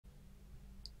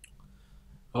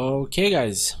Okay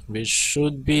guys, we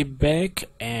should be back,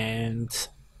 and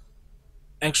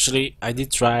actually I did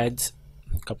try it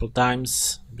a couple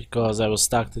times because I was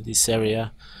stuck to this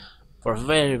area for a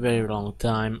very long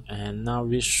time, and now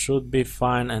we should be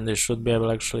fine and they should be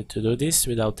able actually to do this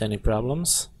without any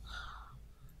problems.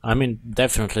 I mean,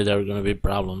 definitely there are gonna be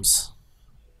problems,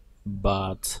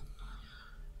 but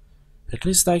at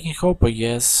least I can hope, I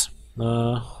guess.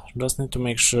 Just need to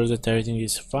make sure that everything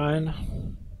is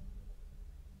fine.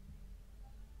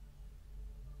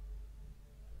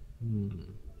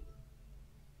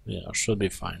 Yeah, should be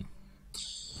fine.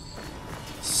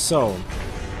 So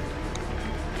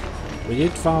we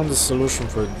did found a solution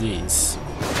for this.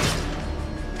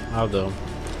 Although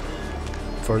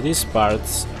for this part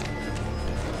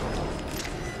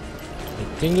I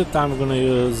think that I'm gonna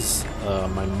use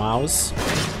my mouse,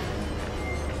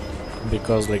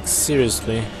 because like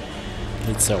seriously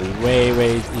it's a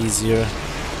way easier.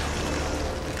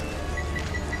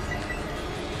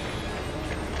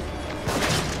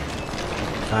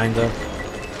 Kinda.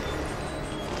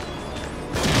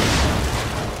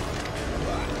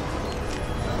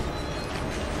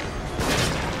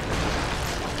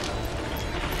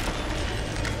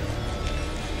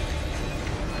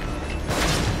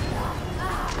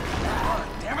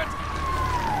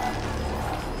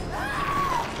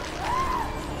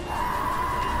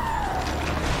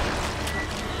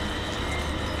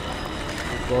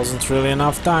 Wasn't really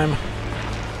enough time.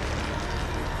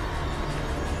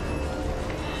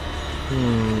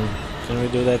 Can we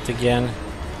do that again?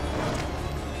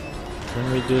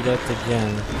 Can we do that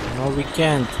again? No, we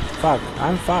can't. Fuck,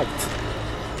 I'm fucked.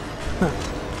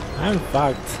 I'm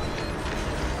fucked.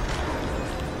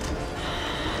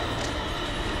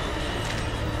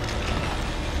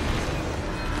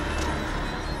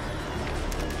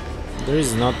 There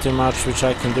is not too much which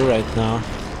I can do right now.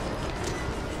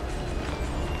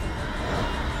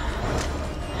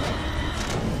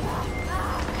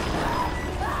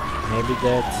 Maybe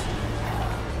that.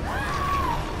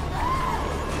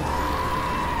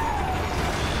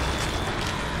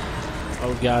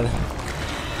 Oh god.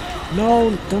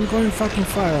 No, don't go in fucking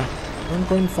fire. Don't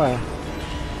go in fire.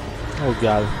 Oh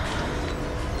god.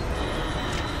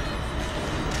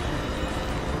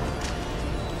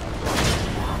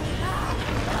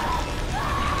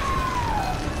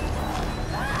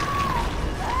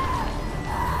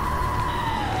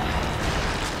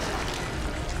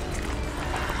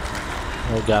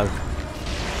 Oh god.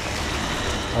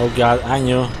 Oh god, I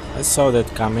knew. I saw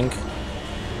that coming.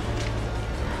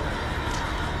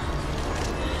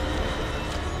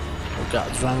 Oh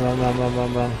god,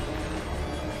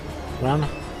 run.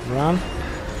 Run.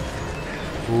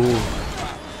 Ooh.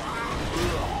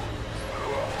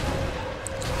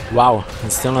 Wow,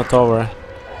 it's still not over.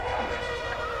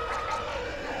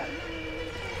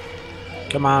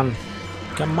 Come on.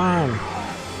 Come on.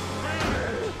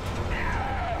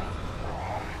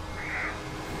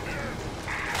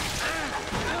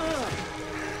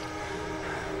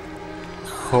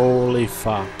 Holy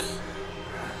fuck.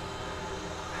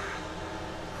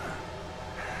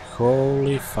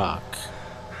 Holy fuck.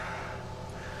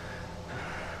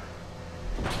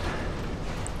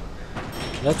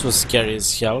 That was scary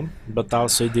as hell, but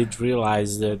also I did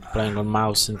realize that playing on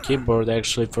mouse and keyboard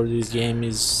actually for this game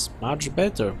is much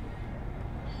better.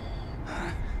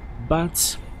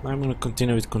 But I'm gonna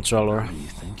continue with controller. Who do you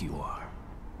think you are?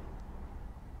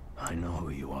 I know who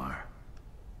you are.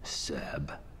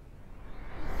 Seb.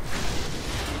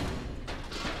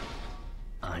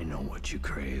 I know what you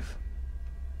crave,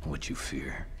 what you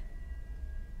fear.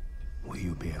 Will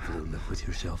you be able to live with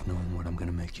yourself knowing what I'm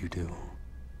gonna make you do?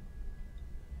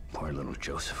 Poor little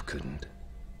Joseph couldn't.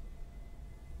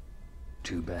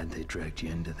 Too bad they dragged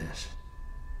you into this.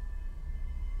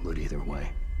 But either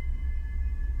way,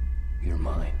 you're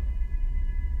mine.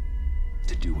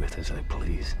 To do with as I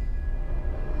please.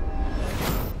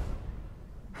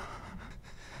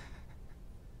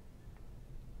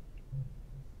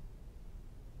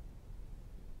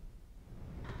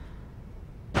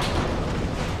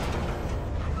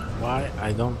 Why?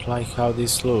 I don't like how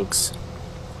this looks.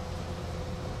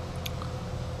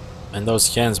 And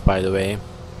those hands, by the way.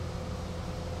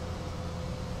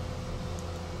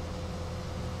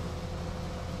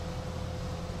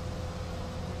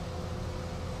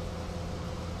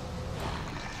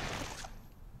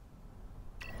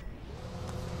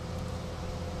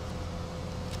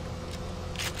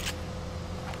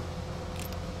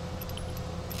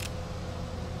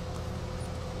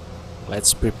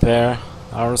 Let's prepare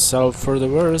ourselves for the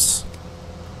worst.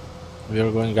 We are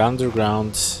going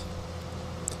underground.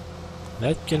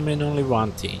 That can mean only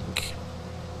one thing.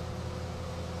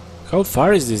 How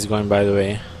far is this going, by the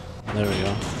way? There we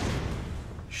go.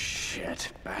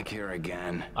 Shit, back here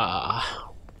again.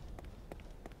 Ah.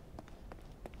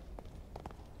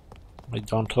 I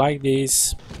don't like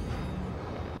this.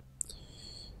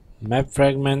 Map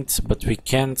fragment, but we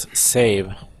can't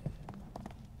save.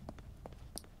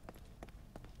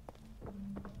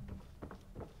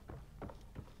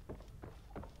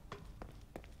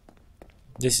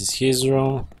 This is his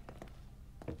room.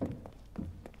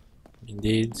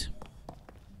 Indeed.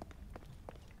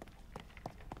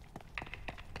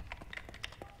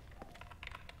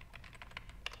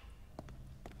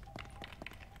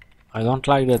 I don't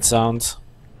like that sound.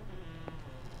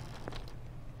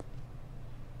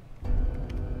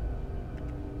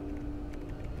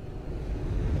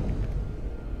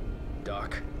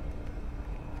 Doc,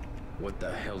 what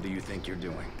the hell do you think you're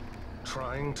doing?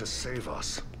 Trying to save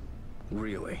us.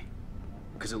 Really?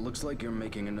 Because it looks like you're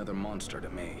making another monster to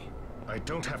me. I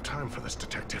don't have time for this,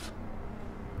 Detective.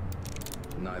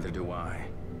 Neither do I.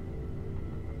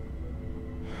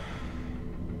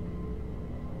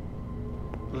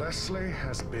 Leslie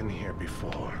has been here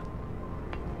before,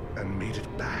 and made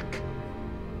it back.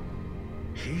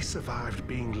 He survived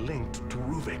being linked to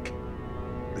Ruvik,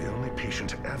 the only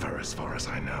patient ever as far as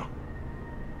I know.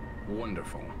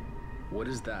 Wonderful. What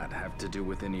does that have to do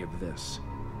with any of this?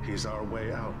 He's our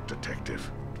way out, Detective.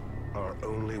 Our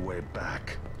only way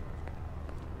back.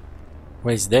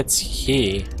 Wait, that's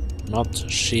he, not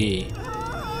she.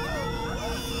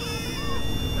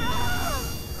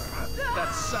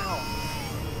 That sound!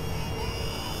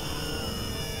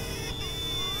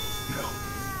 No,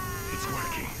 it's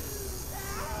working.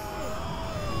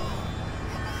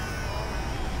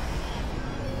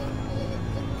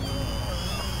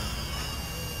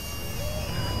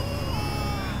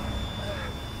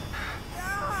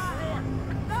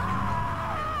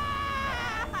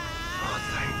 Oh,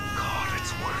 thank God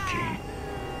it's working.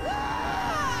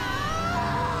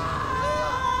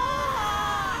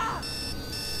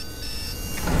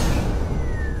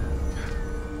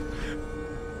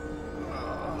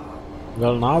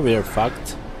 Well, now we're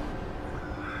fucked.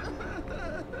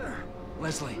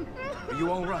 Leslie, are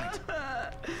you alright?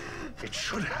 It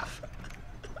should have.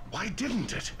 Why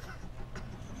didn't it?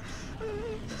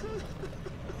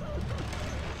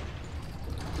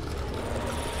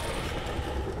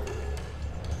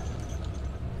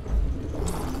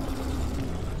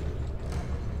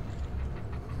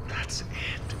 That's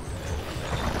it.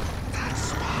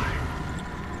 That's why.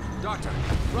 Doctor,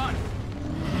 run!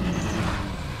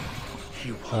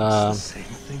 He wants the same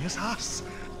thing as us.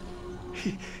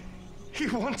 He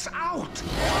wants out.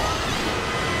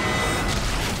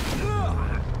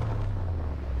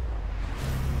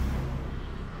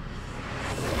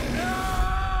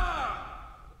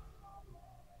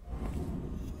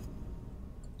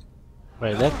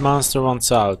 Wait, that monster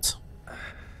wants out.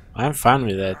 I'm fine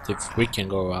with that if we can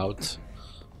go out.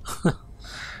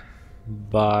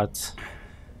 But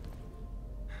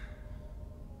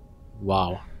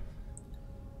wow.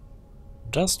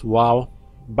 Just wow.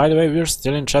 By the way, we're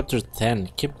still in chapter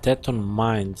 10. Keep that in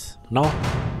mind. No,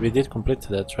 we did complete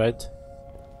that, right?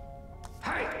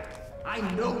 Hey! I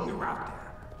know you're out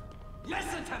there!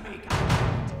 Listen to me,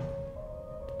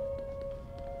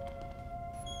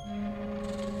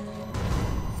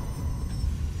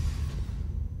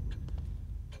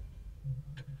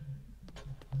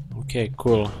 Okay,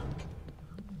 cool.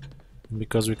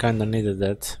 Because we kinda needed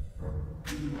that.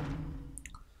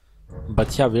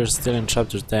 But yeah, we're still in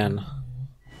chapter 10.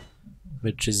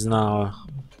 Which is now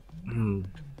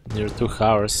near 2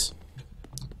 hours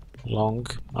long,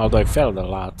 although I failed a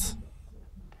lot.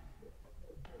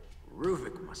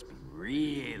 Ruvik must be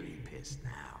really pissed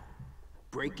now.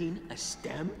 Breaking a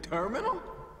STEM terminal?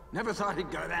 Never thought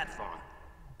he'd go that far.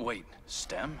 Wait,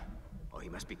 STEM? Oh, he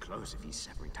must be close if he's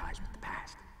severing ties with the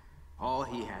past. All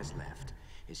he has left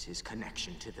is his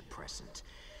connection to the present.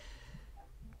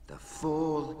 The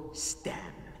full STEM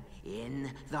in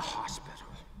the hospital.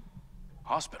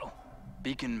 Hospital?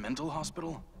 Beacon Mental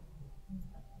Hospital?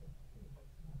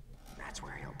 That's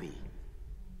where he'll be.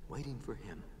 Waiting for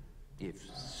him. If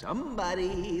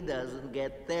somebody doesn't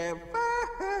get there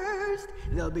first,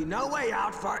 there'll be no way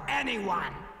out for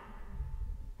anyone!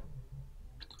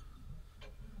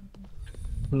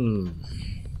 You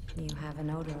have an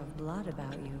odor of blood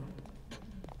about you.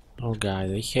 Oh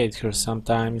god, I hate her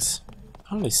sometimes.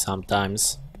 Only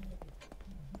sometimes.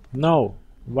 No!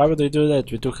 Why would I do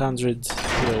that with 200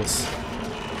 kills?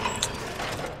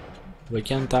 We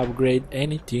can't upgrade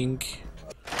anything.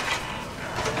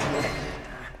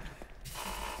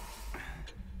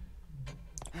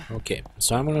 Okay,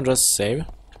 so I'm gonna just save.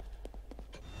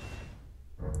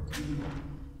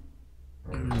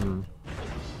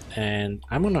 and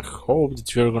I'm gonna hope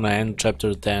that we're gonna end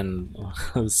chapter 10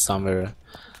 somewhere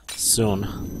soon,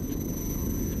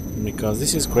 because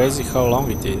this is crazy how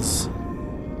long it is.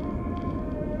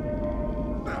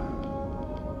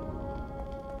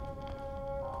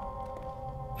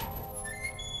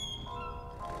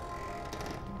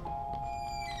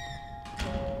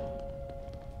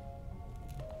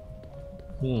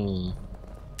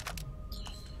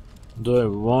 Do I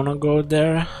wanna go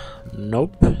there?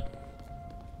 Nope.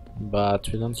 But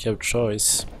we don't have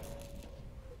choice.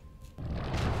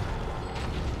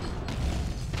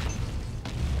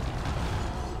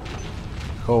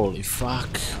 Holy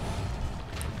fuck.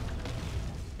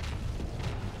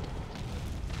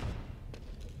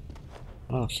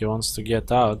 Oh, he wants to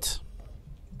get out.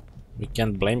 We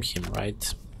can't blame him,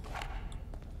 right?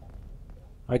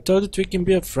 I thought that we can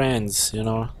be friends, you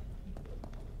know.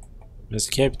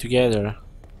 Escape together.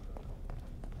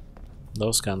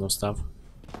 Those kind of stuff.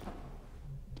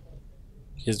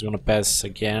 He's gonna pass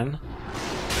again.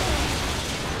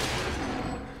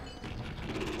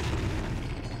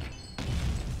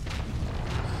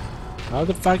 How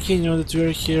the fuck he knew that we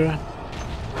were here?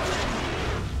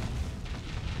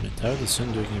 But how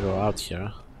soon we can go out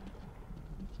here?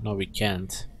 No, we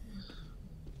can't.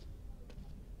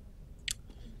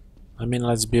 I mean,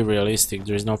 let's be realistic,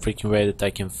 there is no freaking way that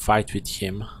I can fight with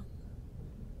him.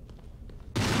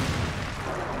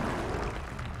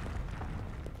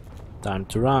 Time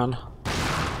to run.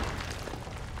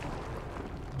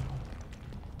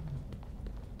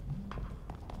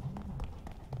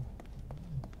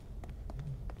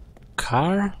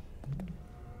 Car?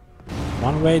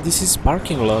 One way, this is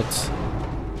parking lot.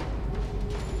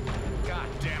 God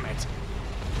damn it.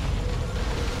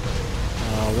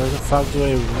 Where the fuck do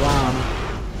I run?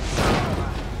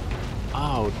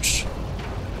 Ouch.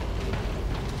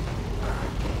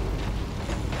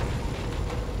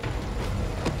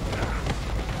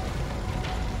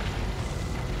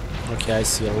 Okay, I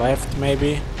see a left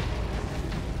maybe.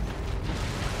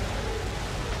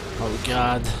 Oh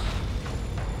god.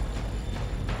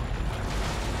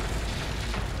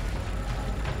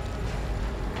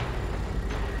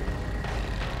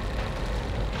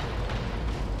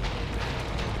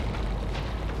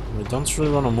 We don't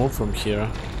really want to move from here.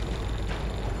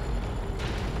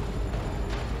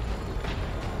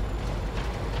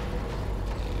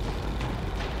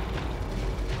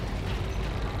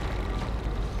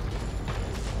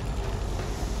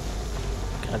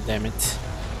 God damn it.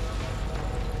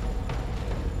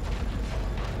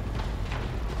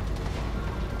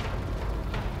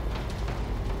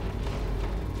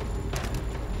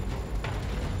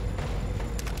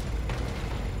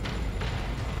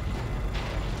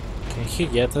 Can he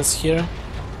get us here?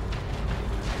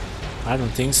 I don't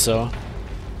think so.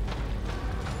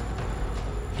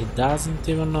 He doesn't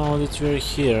even know that we're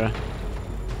here.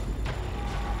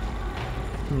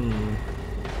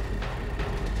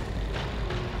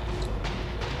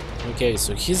 Okay,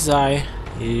 so his eye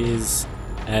is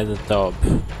at the top.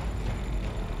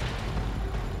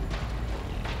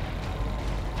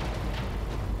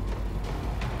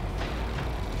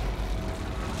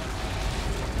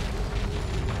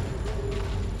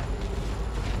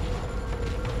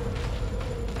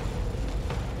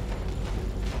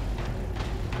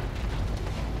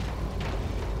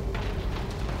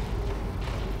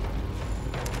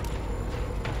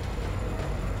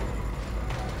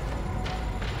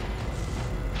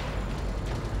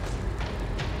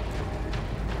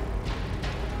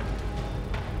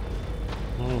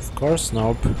 Of course,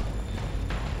 nope.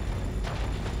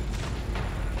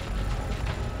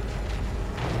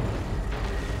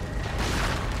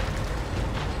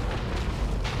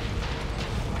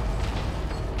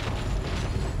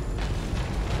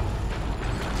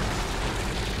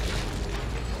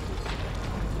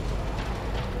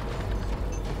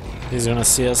 He's gonna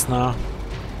see us now.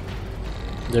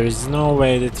 There is no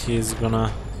way that he's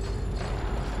gonna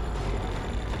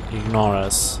ignore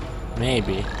us.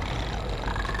 Maybe.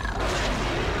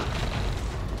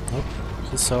 Nope,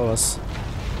 he saw us.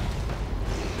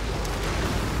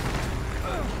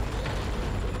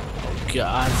 Oh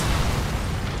god.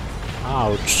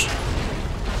 Ouch.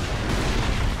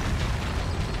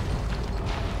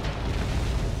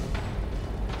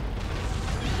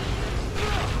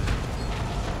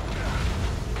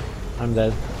 I'm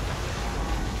dead.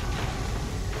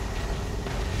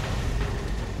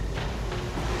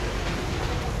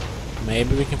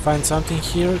 Maybe we can find something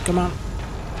here, come on.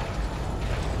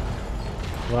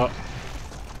 Well.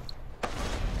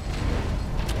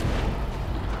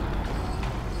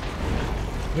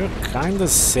 You're kinda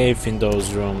safe in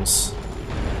those rooms.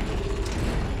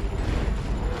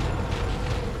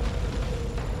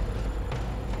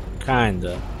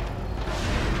 Kinda.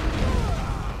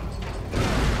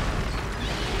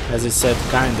 As I said,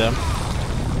 kinda.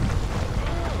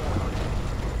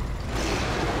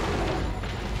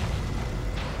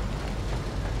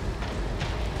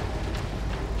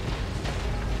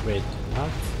 Wait,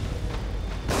 what?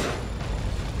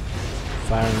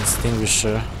 Fire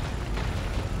extinguisher.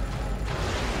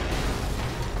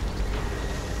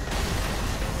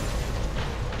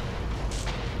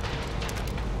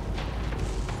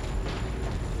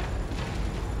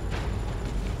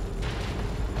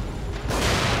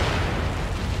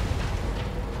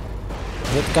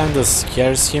 That kinda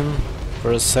scares him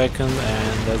for a second,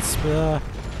 and that's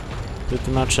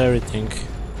pretty much everything.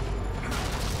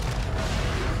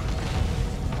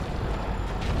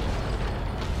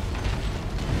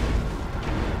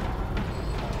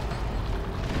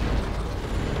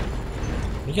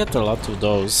 We get a lot of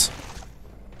those.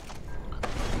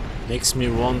 Makes me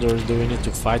wonder, do we need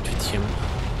to fight with him?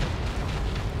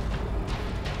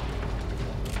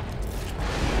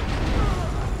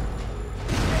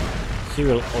 He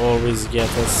will always get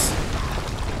us.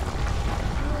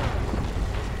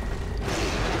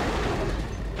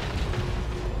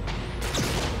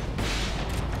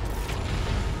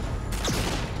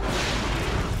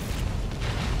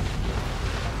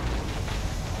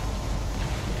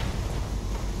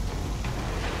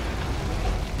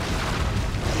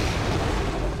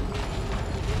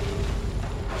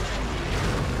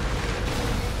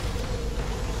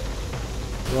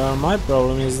 Well, my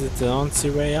problem is that I don't see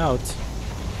way out.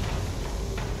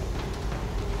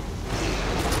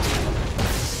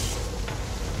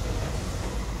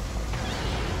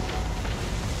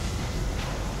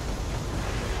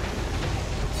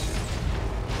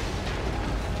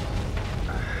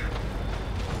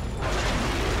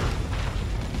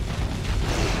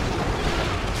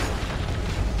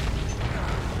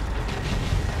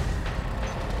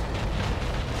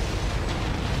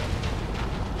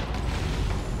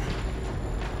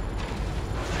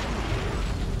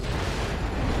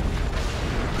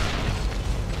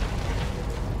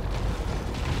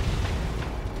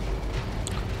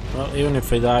 Well, even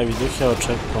if I die, we do have a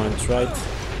checkpoint, right?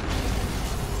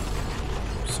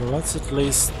 So let's at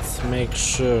least make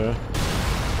sure